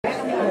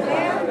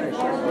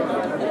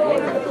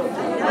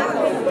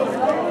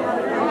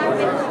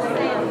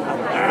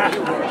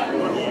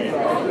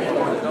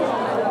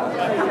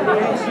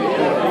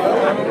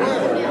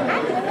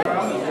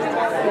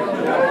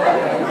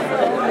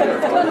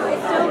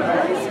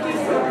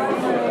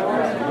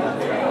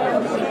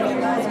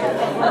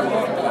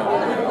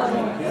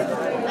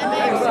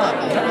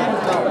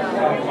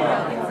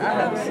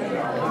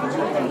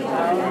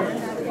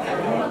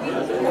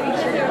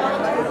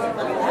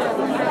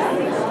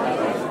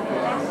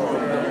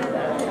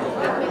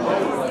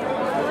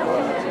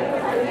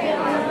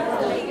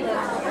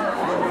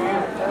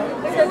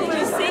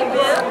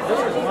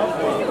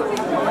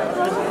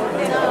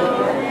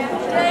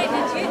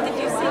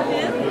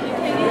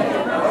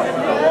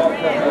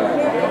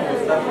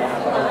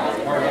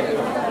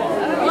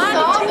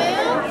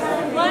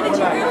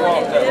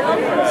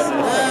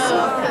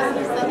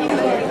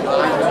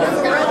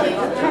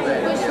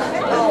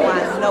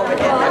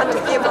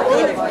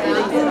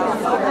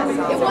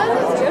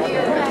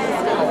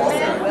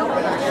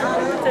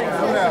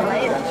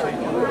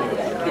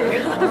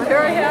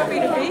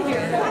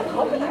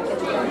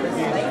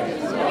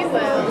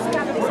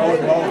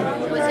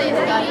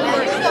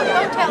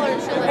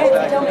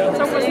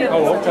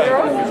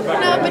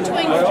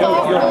between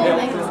thoughtful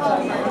and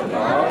calm.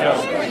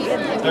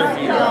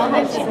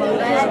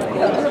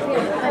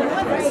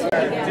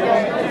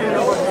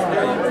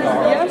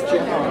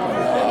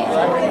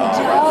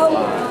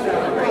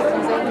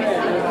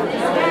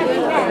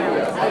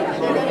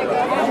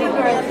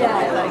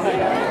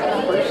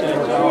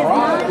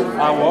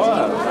 I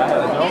was. I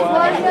had no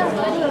idea.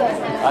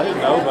 I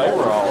didn't know they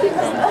were all coming.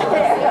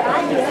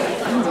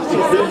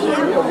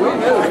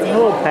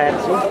 Hello,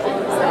 Patsy.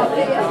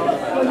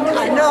 I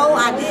know,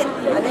 I didn't.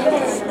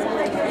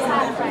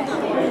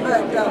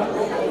 But,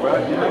 well,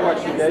 you know what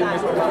she gave me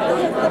for my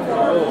birthday?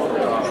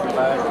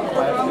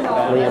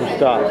 Liam,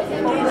 stop.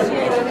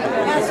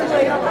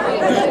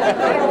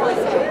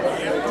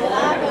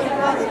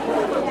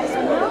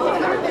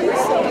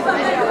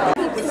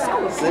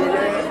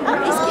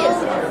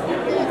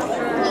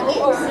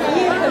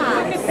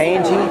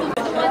 Angie.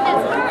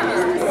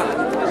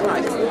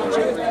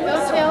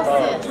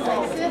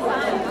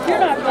 You're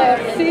not glad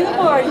to see them,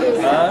 are you?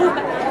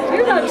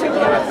 You're not too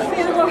glad to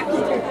see them, are you?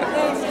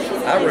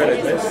 I read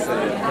it this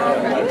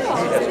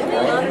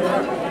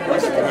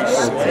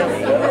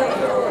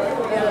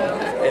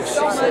and she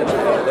said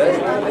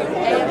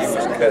that he was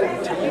cutting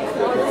teeth.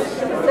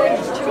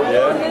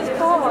 Yeah.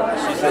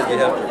 She said you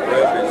have to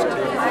rub his teeth.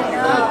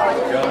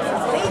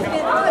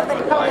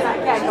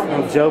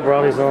 Joe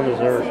brought his own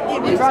dessert.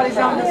 he brought his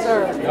own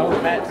dessert. No,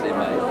 Patsy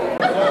made.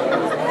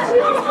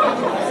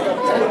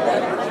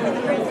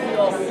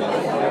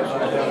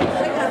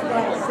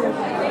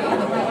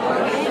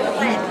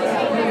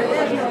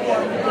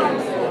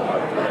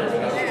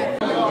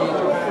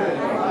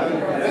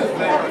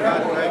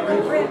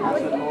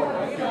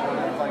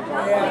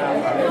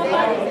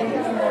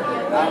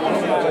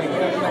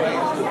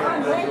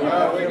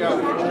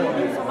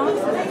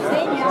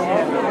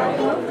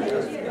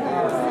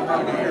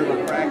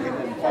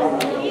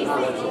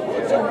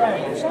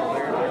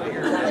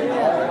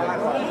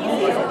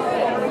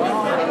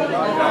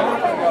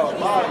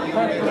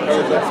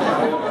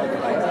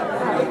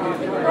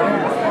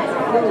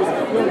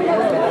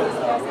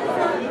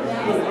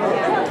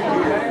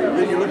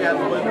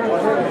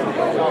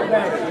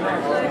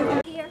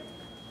 Here?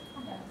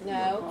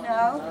 No.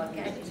 No?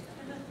 Okay.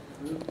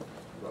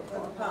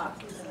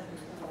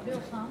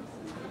 Bill Thomas.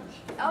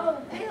 Oh,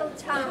 Bill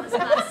Thomas,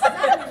 my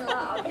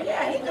son-in-law.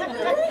 Yeah, he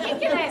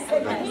can ask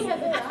him. He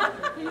has a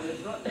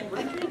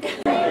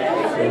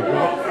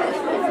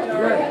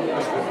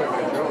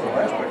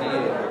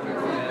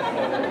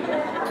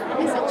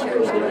He's a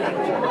church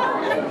director.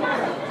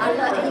 I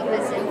love, he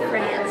was in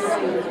France.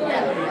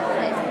 That was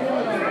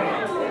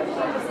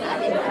I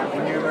didn't know.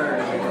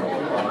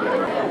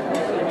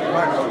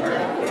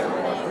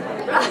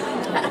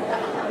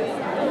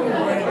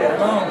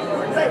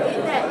 But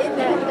in that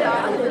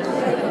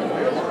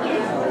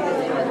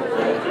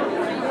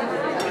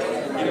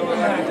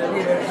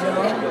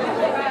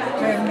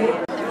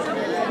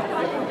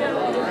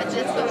I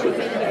just got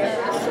repeated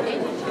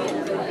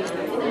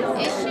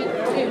Is she?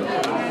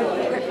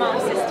 My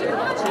sister.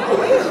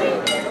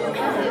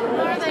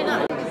 Why are they not?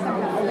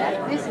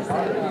 This is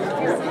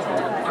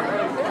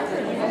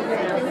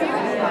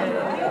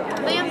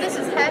Ma'am, this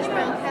is hash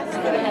brown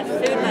casserole. They have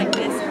food like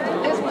this.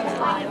 This one's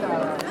hot.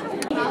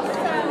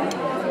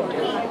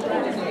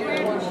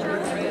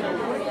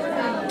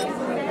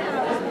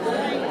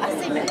 I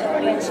see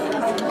macaroni and cheese.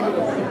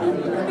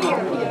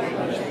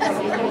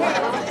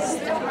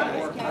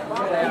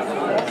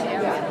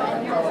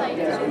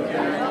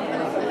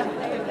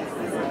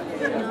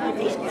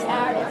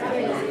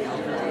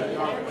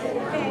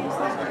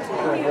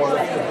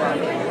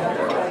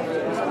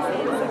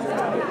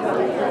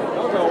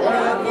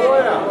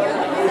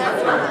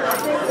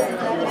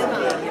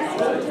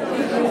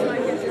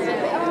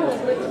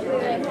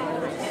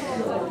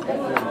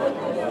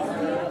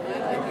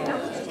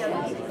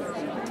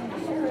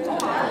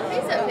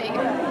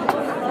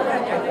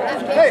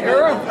 Hey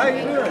girl, how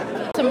you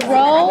doing? Some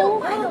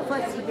roll.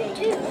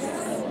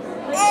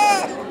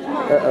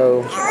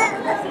 Uh-oh.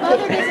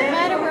 Mother, does it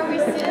matter where we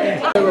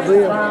sit?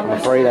 I'm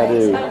afraid I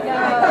do.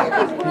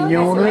 You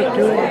want to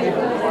do it?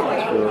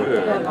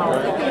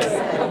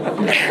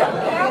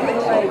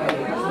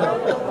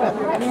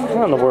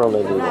 How in the world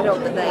is it? Right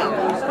over there.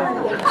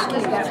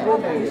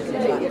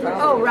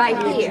 Oh, right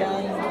here.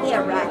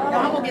 Yeah, right. No,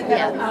 I'm going to get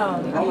that.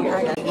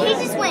 He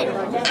just went.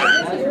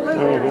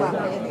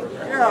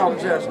 Y'all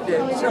just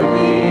did so.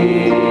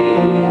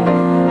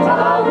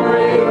 How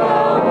great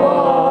thou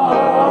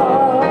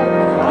art,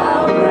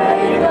 how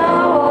great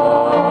thou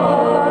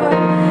art,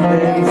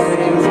 these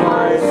things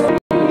my sweet,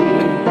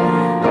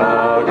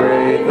 how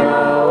great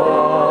thou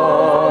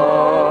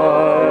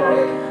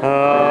art,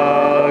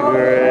 how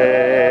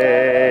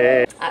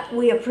great.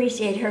 We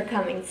appreciate her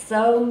coming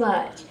so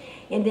much.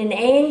 And then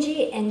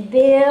Angie and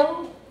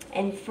Bill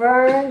and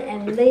Fern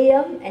and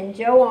Liam and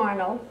Joe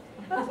Arnold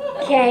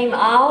came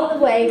all the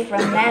way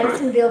from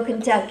Madisonville,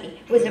 Kentucky.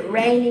 Was it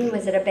raining?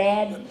 Was it a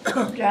bad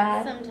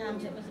drive?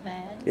 Sometimes it was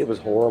bad. It was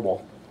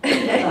horrible.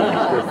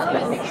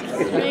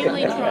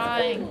 Extremely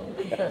trying.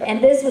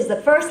 And this was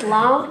the first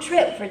long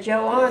trip for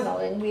Joe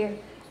Arnold, and we're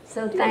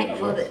So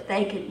thankful that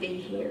they could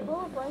be here.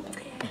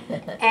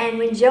 And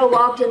when Joe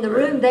walked in the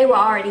room, they were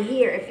already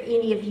here. If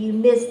any of you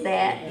missed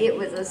that, it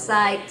was a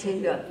sight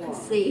to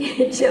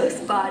see Joe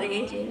spot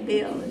Angie and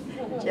Bill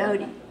and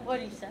Jody. What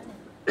did he say?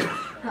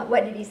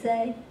 What did he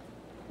say?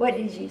 What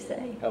did you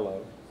say?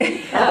 Hello.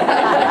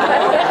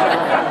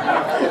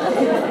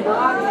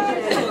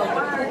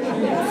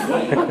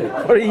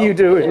 What are you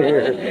doing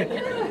here?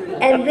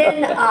 And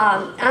then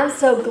I'm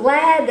so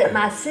glad that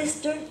my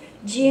sister,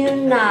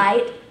 June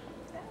Knight,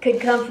 could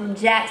come from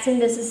Jackson,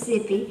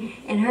 Mississippi,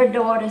 and her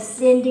daughter,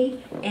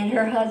 Cindy, and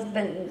her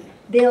husband,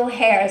 Bill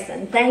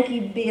Harrison. Thank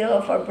you,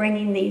 Bill, for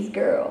bringing these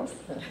girls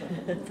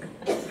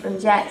from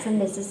Jackson,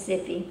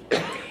 Mississippi.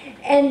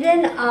 And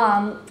then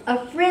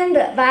a friend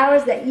of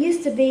ours that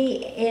used to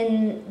be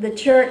in the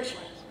church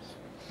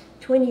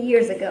 20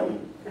 years ago,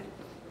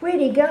 where'd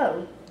he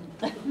go?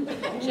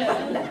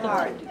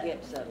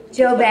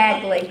 Joe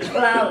Bagley.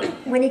 Well,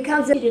 when he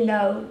comes in to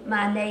know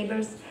my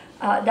neighbors,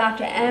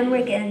 Dr.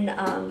 Amrick and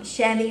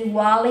Shami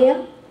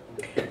Walia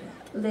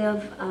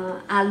live,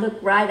 I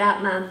look right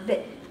out my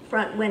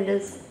front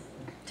windows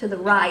to the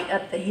right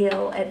up the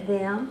hill at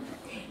them.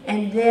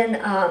 And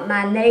then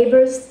my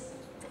neighbors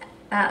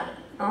out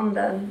on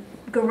the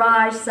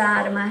garage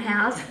side of my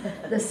house,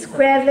 the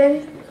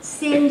Screven,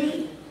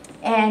 Cindy,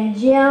 and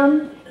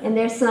Jim, and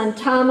their son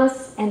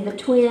Thomas, and the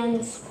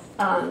twins,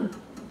 Anna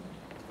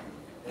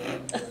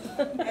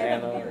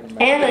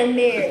and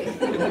Mary.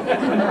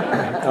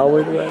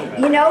 Always right.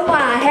 You know why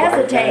I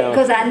hesitate?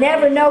 Because I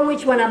never know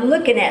which one I'm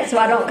looking at, so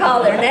I don't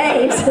call their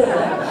names.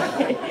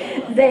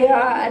 They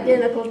are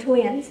identical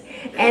twins.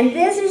 And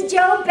this is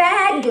Joe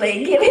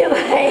Bagley. Give him a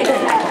hand.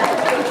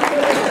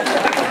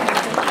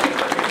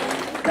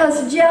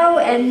 Because Joe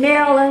and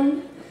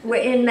Marilyn were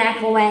in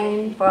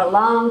McElwain for a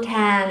long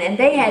time, and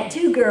they had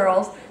two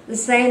girls the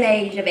same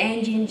age of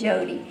Angie and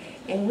Jody.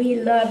 And we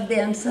loved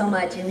them so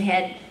much and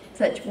had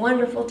such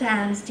wonderful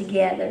times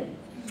together.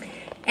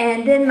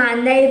 And then my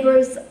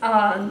neighbors,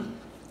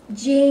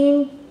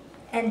 Jean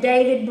and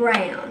David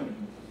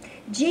Brown.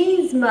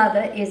 Jean's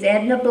mother is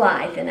Edna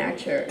Blythe in our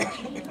church.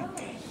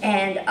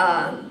 And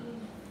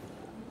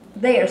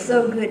they are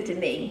so good to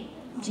me.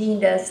 Jean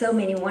does so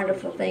many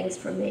wonderful things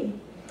for me.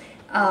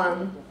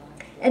 And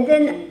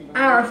then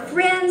our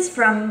friends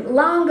from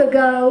long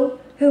ago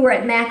who were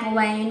at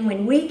McElwain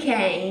when we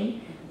came,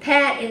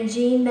 Pat and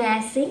Jean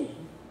Massey.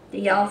 Do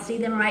y'all see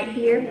them right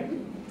here?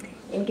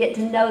 And get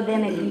to know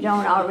them if you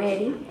don't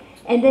already.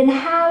 And then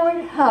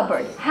Howard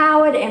Hubbard,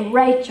 Howard and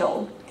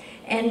Rachel.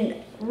 And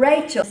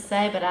Rachel.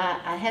 Say, but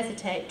I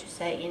hesitate to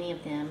say any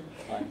of them.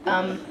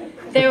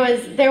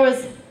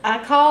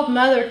 I called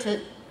Mother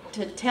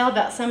to tell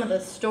about some of the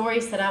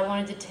stories that I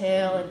wanted to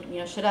tell,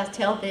 and should I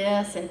tell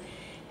this?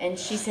 And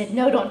she said,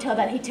 no, don't tell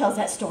that. He tells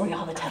that story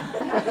all the time.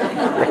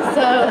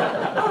 So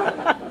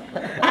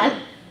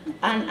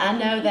I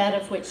know that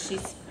of which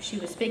she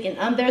was speaking.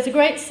 There's a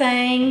great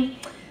saying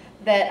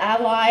that I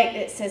like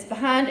that says,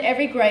 behind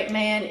every great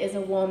man is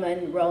a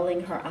woman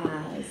rolling her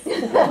eyes.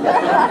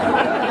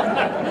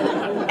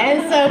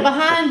 And so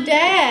behind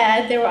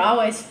Dad, there were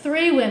always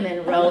 3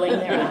 women rolling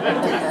their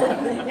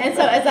eyes. And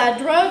so as I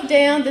drove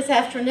down this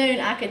afternoon,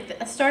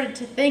 I started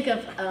to think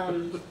of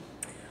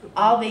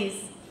all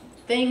these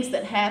things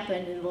that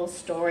happened in little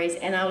stories,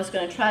 and I was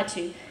going to try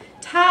to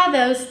tie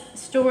those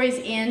stories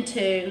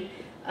into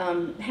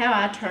how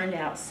I turned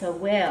out so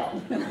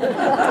well.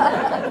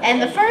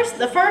 And the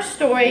first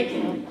story,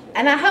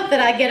 and I hope that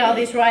I get all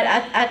these right,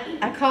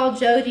 I called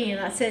Jody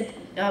and I said,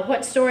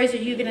 what stories are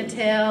you going to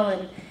tell?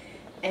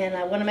 And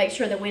I want to make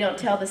sure that we don't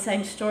tell the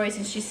same stories.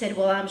 And she said,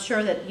 well, I'm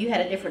sure that you had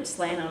a different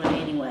slant on it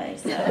anyway.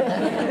 So.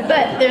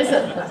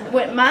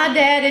 But my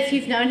dad, if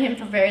you've known him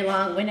for very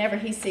long, whenever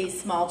he sees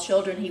small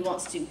children, he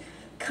wants to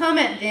come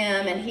at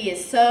them, and he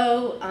is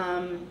so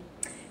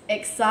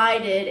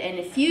excited and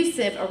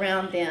effusive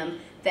around them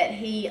that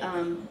he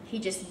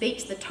just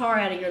beats the tar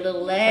out of your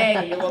little leg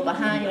or your little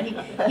behind.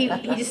 He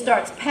just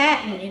starts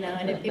patting,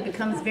 and it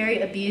becomes very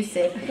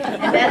abusive.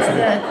 And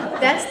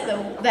that's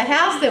the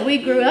house that we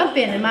grew up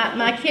in. And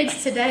my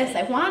kids today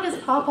say, why does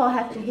Pawpaw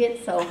have to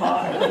hit so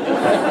hard?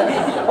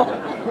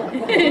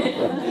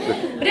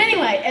 But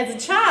anyway, as a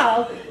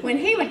child, when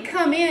he would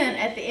come in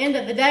at the end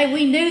of the day,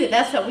 we knew that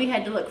that's what we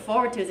had to look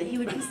forward to, is that he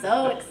would be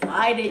so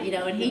excited,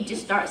 and he'd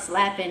just start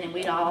slapping, and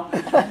we'd all,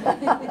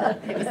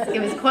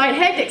 it was quite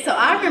hectic. So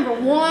I remember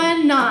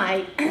one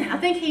night, I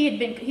think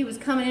he was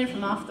coming in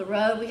from off the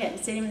road. We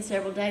hadn't seen him in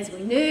several days. We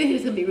knew he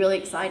was going to be really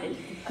excited.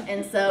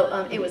 And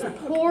so it was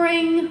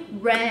pouring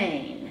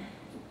rain.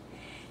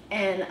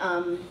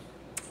 And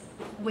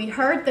we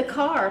heard the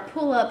car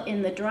pull up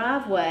in the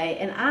driveway,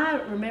 and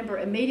I remember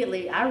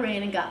immediately I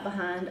ran and got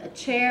behind a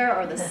chair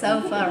or the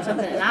sofa or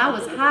something, and I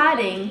was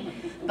hiding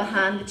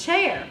behind the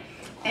chair.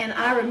 And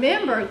I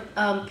remember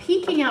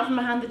peeking out from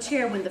behind the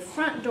chair when the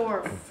front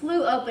door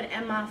flew open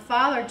and my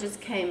father just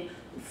came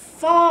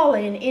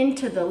falling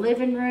into the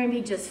living room.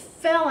 He just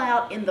fell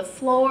out in the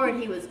floor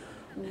and he was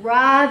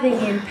writhing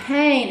in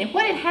pain. And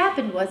what had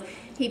happened was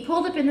he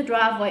pulled up in the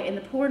driveway in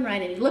the pouring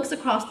rain, and he looks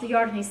across the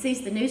yard and he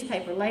sees the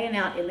newspaper laying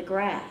out in the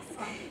grass.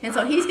 And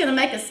so he's going to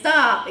make a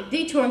stop, a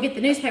detour, and get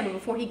the newspaper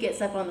before he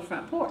gets up on the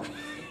front porch.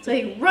 So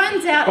he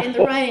runs out in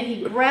the rain and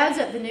he grabs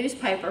up the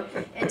newspaper.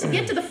 And to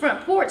get to the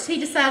front porch, he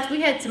decides,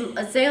 we had some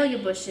azalea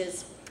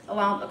bushes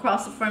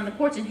across the front of the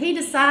porch, and he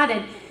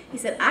decided, he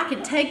said, I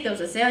can take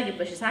those azalea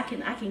bushes. I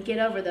can get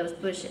over those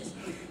bushes.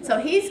 So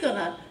he's going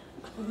to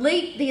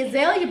leap the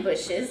azalea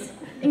bushes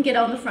and get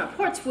on the front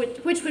porch,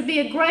 which would be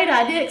a great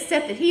idea,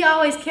 except that he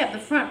always kept the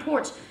front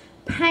porch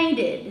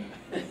painted.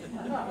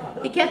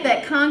 He kept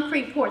that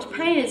concrete porch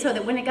painted so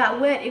that when it got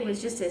wet, it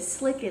was just as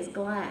slick as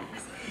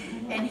glass.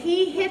 And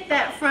he hit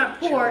that front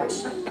porch,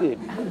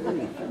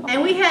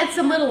 and we had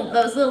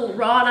those little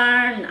wrought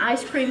iron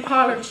ice cream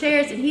parlor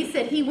chairs, and he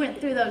said he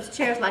went through those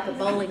chairs like a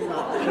bowling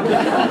ball. And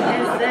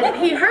that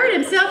he hurt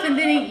himself, and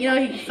then he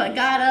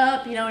got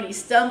up, and he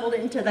stumbled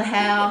into the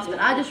house. But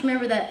I just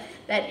remember that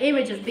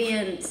image of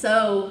being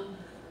so,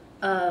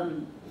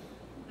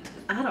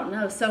 I don't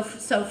know, so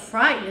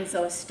frightened and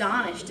so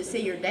astonished to see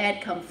your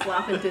dad come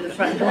flopping through the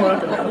front door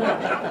of the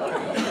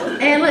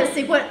porch. And let's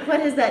see, what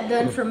has that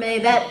done for me?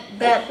 I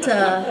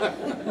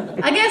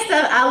guess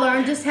that I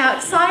learned just how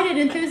excited,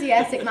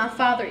 enthusiastic my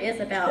father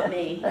is about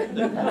me.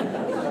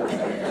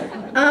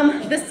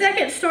 The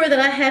second story that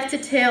I have to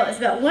tell is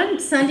about one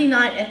Sunday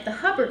night at the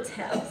Hubbard's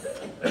house.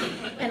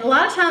 And a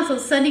lot of times on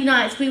Sunday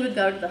nights we would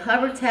go to the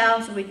Hubbard's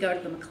house, or we'd go to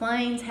the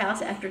McLean's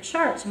house after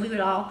church, and we would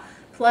all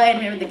play. And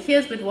remember, the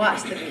kids would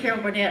watch the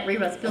Carol Burnett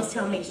reruns. Bill's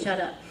telling me to shut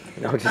up.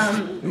 No,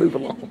 just move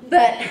along.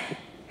 But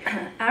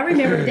I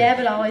remember Dad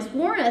would always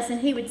warn us,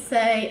 and he would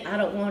say,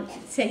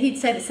 he'd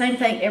say the same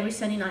thing every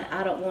Sunday night,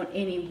 I don't want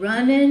any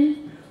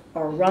running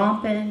or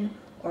romping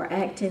or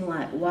acting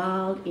like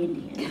wild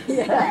Indians.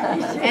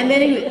 And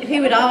then he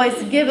would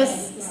always give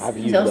us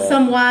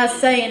some wise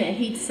saying, and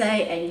he'd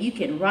say, and you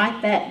can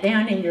write that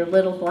down in your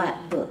little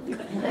black book.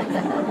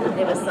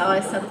 It was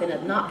always something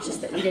obnoxious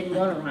that we didn't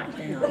want to write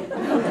down.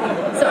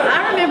 So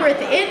I remember at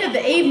the end of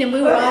the evening,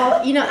 we were all,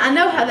 I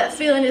know how that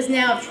feeling is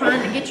now of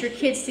trying to get your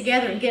kids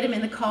together and get them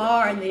in the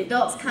car, and the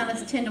adults kind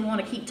of tend to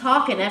want to keep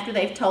talking after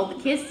they've told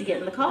the kids to get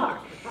in the car.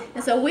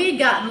 And so we had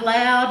gotten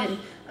loud and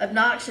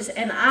obnoxious,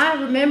 and I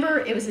remember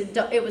it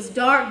was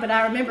dark, but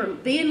I remember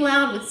being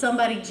loud with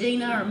somebody,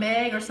 Gina or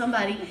Meg or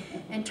somebody,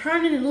 and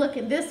turning and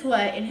looking this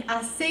way, and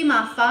I see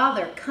my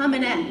father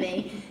coming at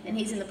me, and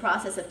he's in the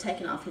process of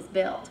taking off his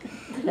belt.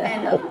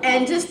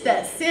 And just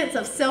that sense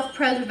of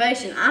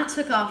self-preservation, I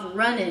took off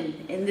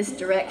running in this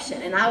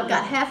direction, and I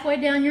got halfway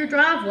down your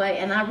driveway,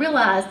 and I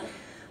realized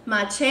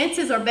my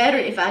chances are better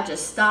if I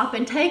just stop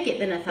and take it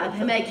than if I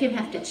make him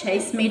have to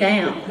chase me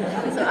down.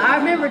 So I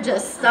remember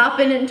just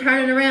stopping and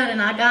turning around,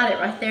 and I got it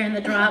right there in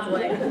the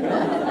driveway.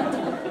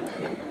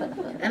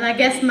 And I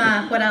guess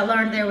what I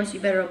learned there was you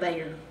better obey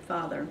your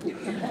father.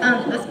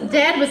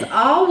 Dad was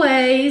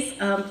always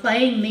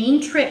playing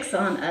mean tricks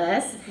on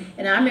us,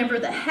 and I remember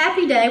the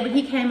happy day when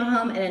he came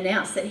home and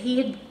announced that he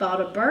had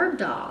bought a bird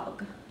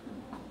dog.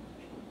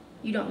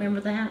 You don't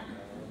remember that?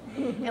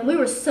 And we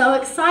were so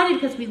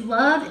excited because we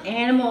loved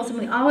animals and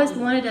we always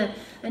wanted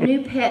a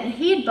new pet, and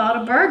he had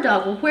bought a bird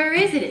dog. Well, where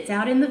is it? It's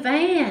out in the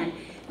van.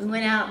 We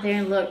went out there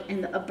and looked,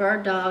 and a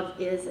bird dog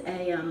is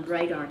a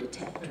radar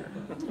detector.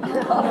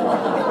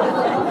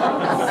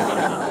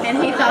 And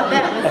he thought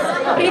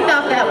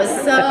that was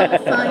so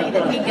funny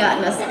that he'd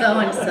gotten us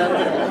going so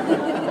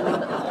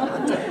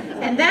good.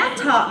 And that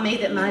taught me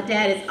that my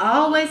dad is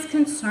always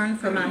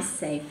concerned for my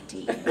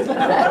safety.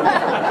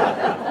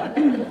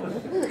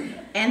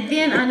 And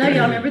then, I know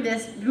y'all remember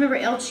this, remember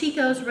El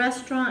Chico's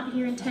restaurant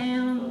here in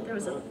town? There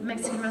was a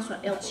Mexican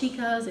restaurant, El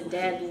Chico's, and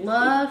Dad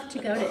loved to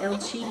go to El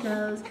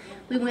Chico's.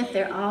 We went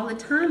there all the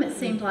time, it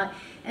seemed like.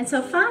 And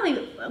so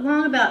finally,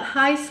 along about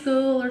high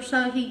school or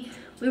so,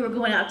 we were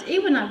going out to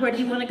eat one night. Where do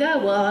you want to go?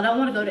 Well, I don't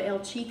want to go to El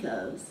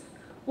Chico's.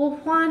 Well,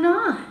 why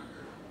not?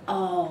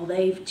 Oh,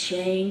 they've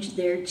changed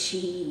their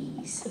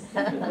cheese.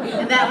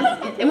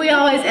 And we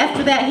always,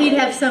 after that, he'd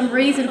have some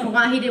reason for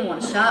why he didn't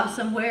want to shop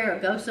somewhere or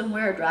go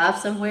somewhere or drive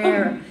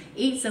somewhere or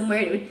eat somewhere.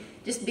 It would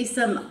just be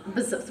some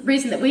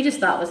reason that we just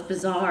thought was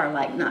bizarre,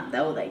 like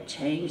they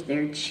changed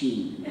their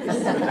cheese.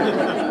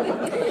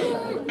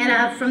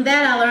 And from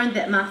that I learned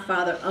that my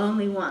father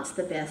only wants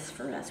the best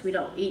for us. We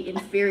don't eat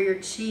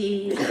inferior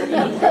cheese or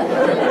anything.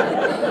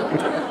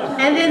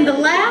 And then the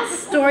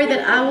last story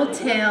that I will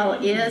tell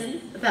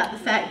is about the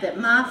fact that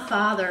my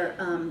father,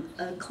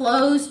 a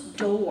closed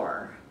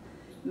door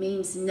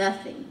means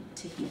nothing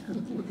to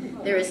him.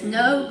 There is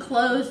no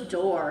closed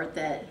door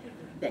that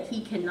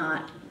he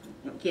cannot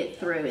get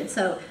through. And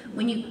so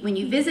when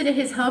you visited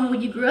his home,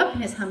 when you grew up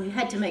in his home, you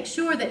had to make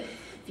sure that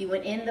if you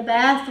went in the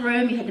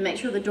bathroom, you had to make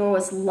sure the door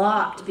was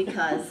locked,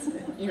 because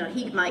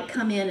he might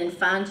come in and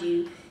find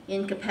you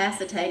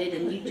incapacitated,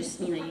 and you just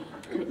you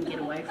couldn't get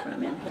away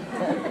from him.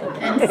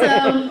 And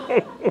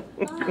so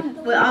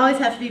we always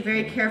have to be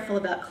very careful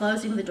about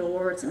closing the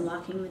doors and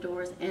locking the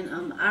doors.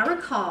 And I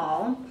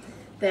recall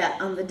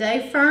that on the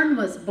day Fern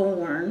was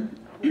born,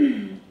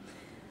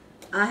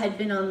 I had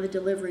been on the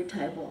delivery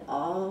table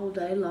all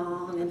day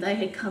long, and they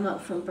had come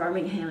up from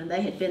Birmingham, and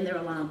they had been there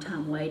a long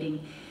time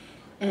waiting.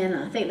 And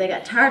I think they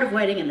got tired of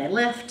waiting, and they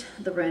left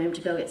the room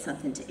to go get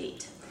something to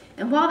eat.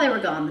 And while they were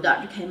gone, the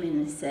doctor came in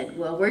and said,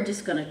 well, we're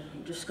just gonna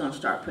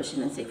start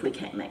pushing and see if we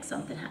can't make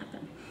something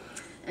happen.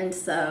 And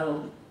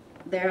so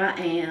there I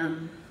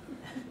am,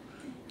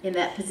 in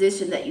that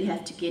position that you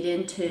have to get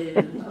into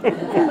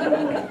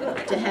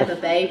to have a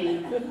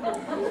baby.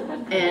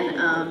 And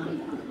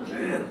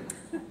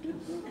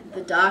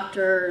the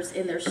doctors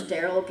in their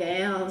sterile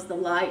gowns, the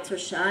lights are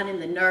shining,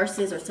 the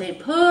nurses are saying,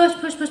 push,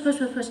 push, push, push,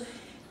 push, push.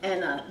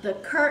 And the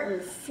curtain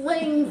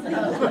flings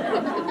open,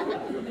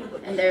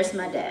 and there's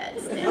my dad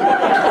standing there.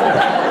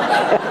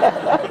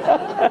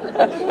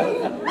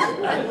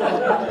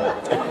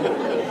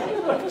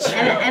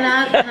 And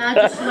I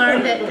just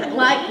learned that,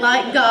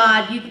 like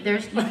God, you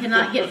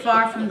cannot get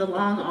far from the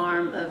long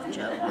arm of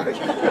Joe.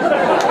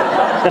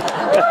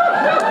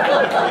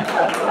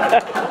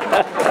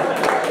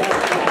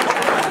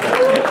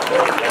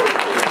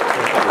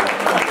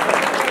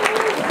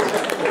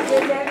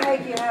 Did that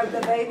make you have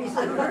the baby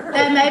sooner?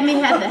 That made me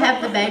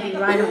have the baby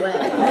right away.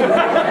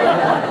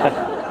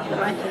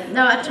 Right then.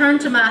 No, I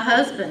turned to my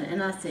husband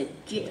and I said,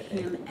 get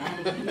him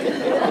out of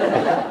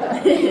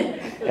here.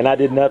 And I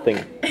did nothing.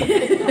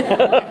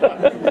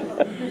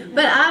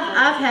 But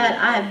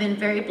I have been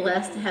very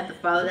blessed to have the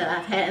father that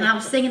I've had. And I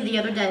was singing the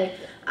other day,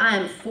 I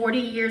am 40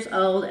 years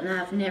old and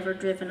I've never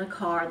driven a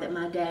car that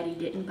my daddy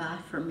didn't buy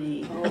for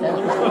me.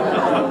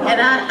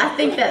 And I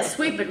think that's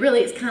sweet, but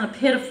really it's kind of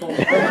pitiful.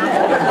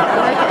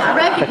 I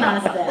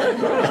recognize that.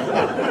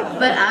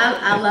 But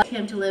I love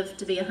him to live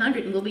to be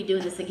 100, and we'll be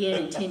doing this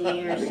again in 10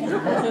 years.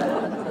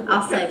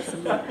 I'll save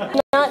some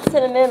money. Not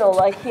sentimental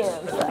like him.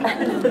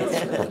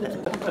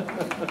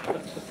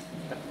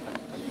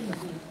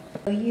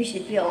 You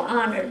should feel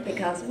honored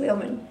because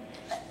Wilman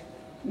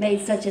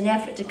made such an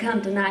effort to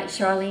come tonight,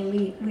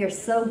 Charlene. We are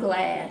so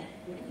glad.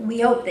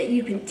 We hope that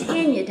you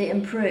continue to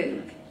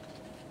improve.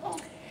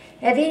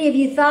 Have any of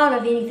you thought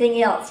of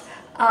anything else?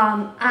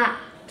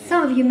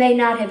 Some of you may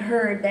not have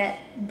heard that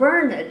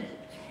Bernard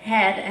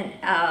had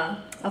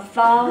a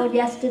fall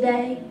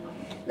yesterday.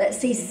 Let's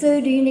see,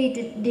 Sue, do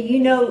you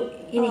know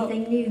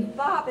anything new?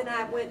 Bob and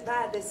I went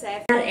by this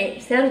afternoon.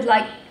 It sounded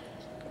like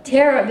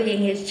Tara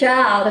being his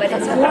child, but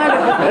it's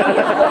wonderful being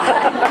his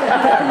wife.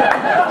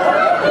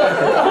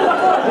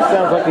 It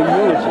sounds like a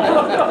eulogy.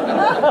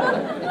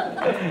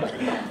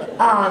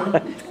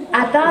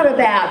 I thought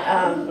about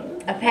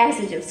a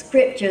passage of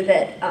scripture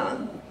that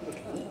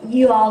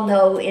you all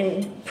know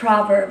in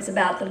Proverbs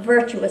about the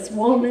virtuous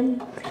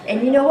woman.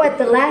 And you know what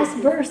the last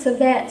verse of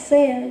that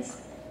says?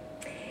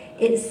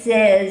 It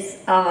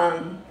says,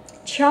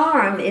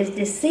 charm is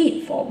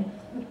deceitful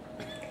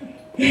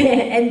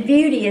and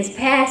beauty is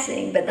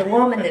passing, but the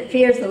woman that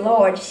fears the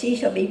Lord, she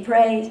shall be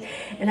praised.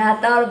 And I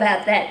thought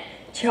about that,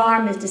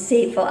 charm is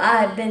deceitful.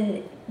 I have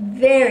been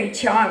very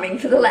charming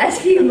for the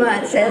last few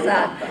months as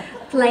I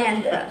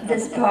planned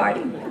this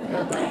party.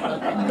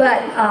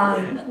 But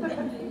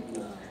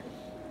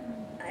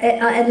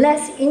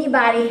unless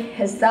anybody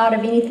has thought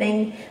of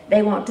anything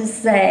they want to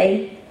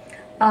say,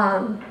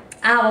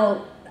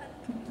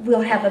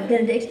 we'll have a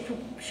benediction.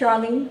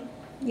 Charlene,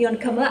 you want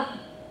to come up?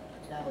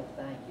 No,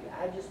 thank you.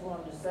 I just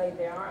wanted to say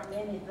there aren't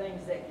many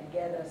things that could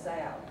get us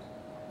out,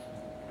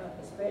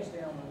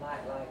 especially on a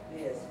night like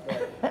this.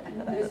 But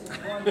this is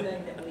one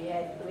thing that we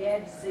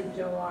had to see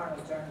Joe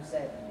Arnold turn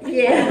 70.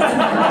 Yes.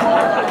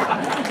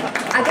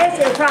 I guess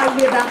it'll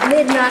probably be about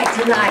midnight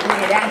tonight when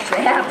it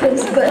actually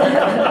happens. But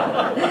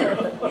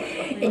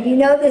and you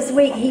know, this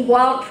week he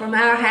walked from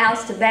our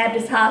house to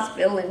Baptist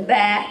Hospital and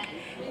back,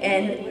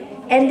 and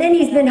then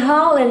he's been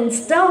hauling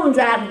stones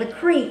out of the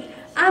creek.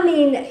 I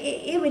mean,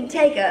 it would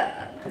take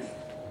a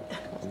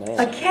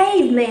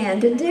caveman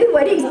to do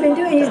what he's been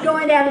doing. He's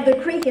going down to the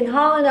creek and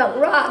hauling up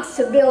rocks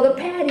to build a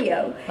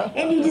patio.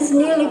 And he just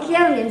nearly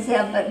killed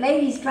himself, but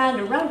maybe he's trying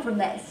to run from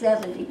that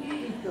 70.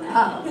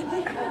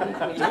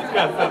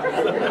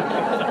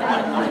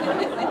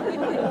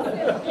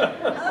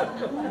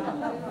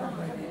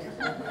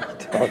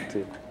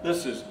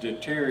 This is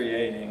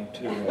deteriorating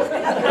to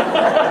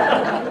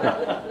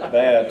a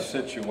bad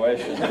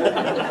situation.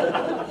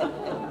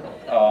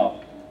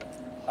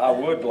 I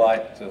would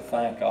like to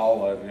thank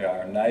all of you,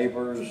 our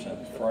neighbors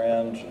and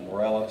friends and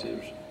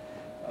relatives.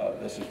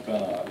 This has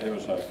been it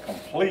was a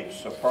complete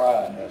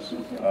surprise.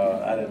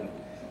 I didn't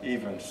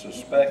even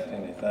suspect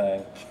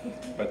anything,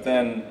 but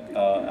then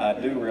I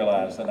do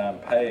realize that I'm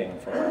paying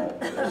for all of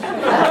this.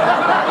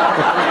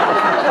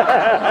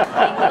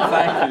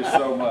 Thank you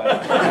so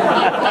much.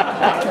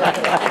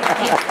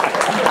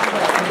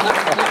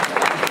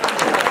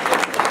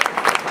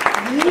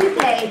 You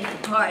paid the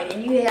part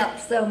and you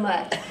helped so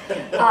much.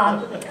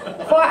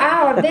 For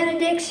our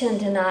benediction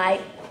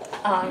tonight,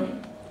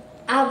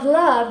 I've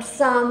loved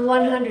Psalm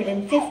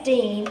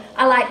 115.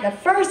 I like the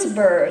first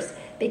verse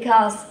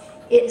because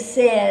it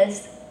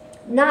says,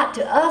 not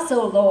to us,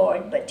 O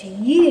Lord, but to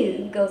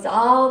you goes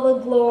all the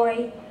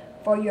glory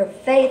for your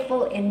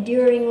faithful,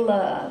 enduring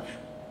love.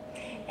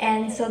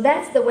 And so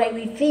that's the way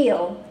we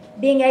feel,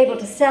 being able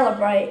to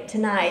celebrate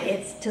tonight.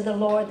 It's to the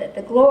Lord that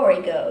the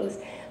glory goes.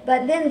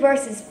 But then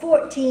verses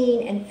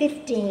 14 and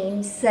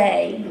 15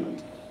 say,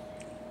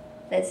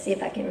 let's see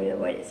if I can remember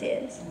what it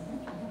says.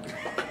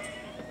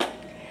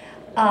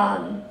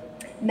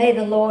 May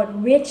the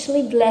Lord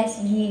richly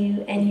bless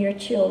you and your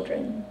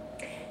children.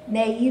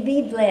 May you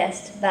be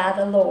blessed by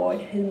the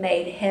Lord who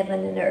made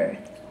heaven and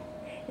earth.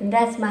 And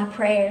that's my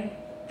prayer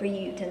for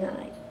you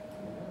tonight.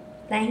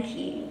 Thank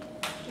you.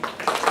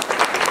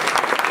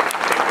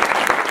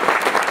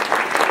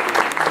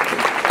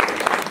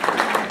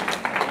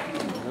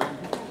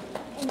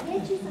 And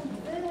get you some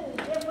food.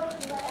 There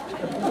wasn't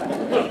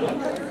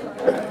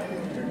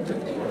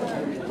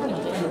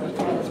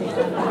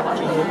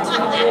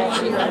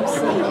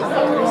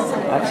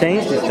I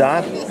changed it,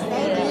 Doc.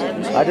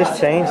 I just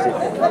changed it.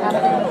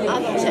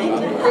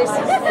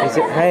 Is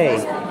it, hey.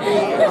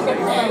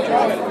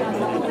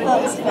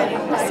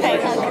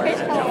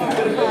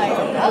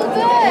 Oh,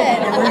 good.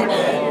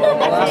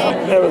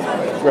 That was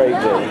great,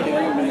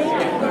 Billy.